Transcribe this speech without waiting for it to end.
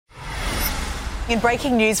In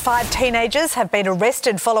breaking news, 5 teenagers have been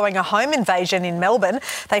arrested following a home invasion in Melbourne.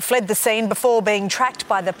 They fled the scene before being tracked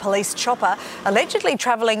by the police chopper, allegedly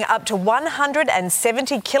travelling up to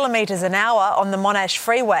 170 kilometres an hour on the Monash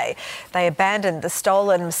Freeway. They abandoned the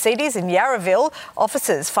stolen Mercedes in Yarraville,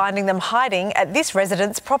 officers finding them hiding at this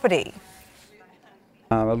resident's property.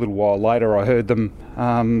 A little while later I heard them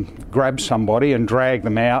grab somebody and drag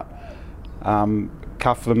them out,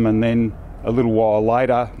 cuff them, and then a little while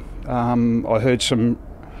later I heard some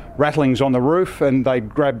rattlings on the roof, and they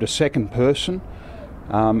grabbed a second person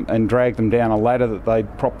and dragged them down a ladder that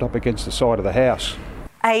they'd propped up against the side of the house.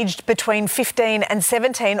 Aged between 15 and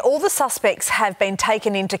 17, all the suspects have been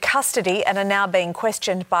taken into custody and are now being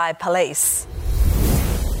questioned by police.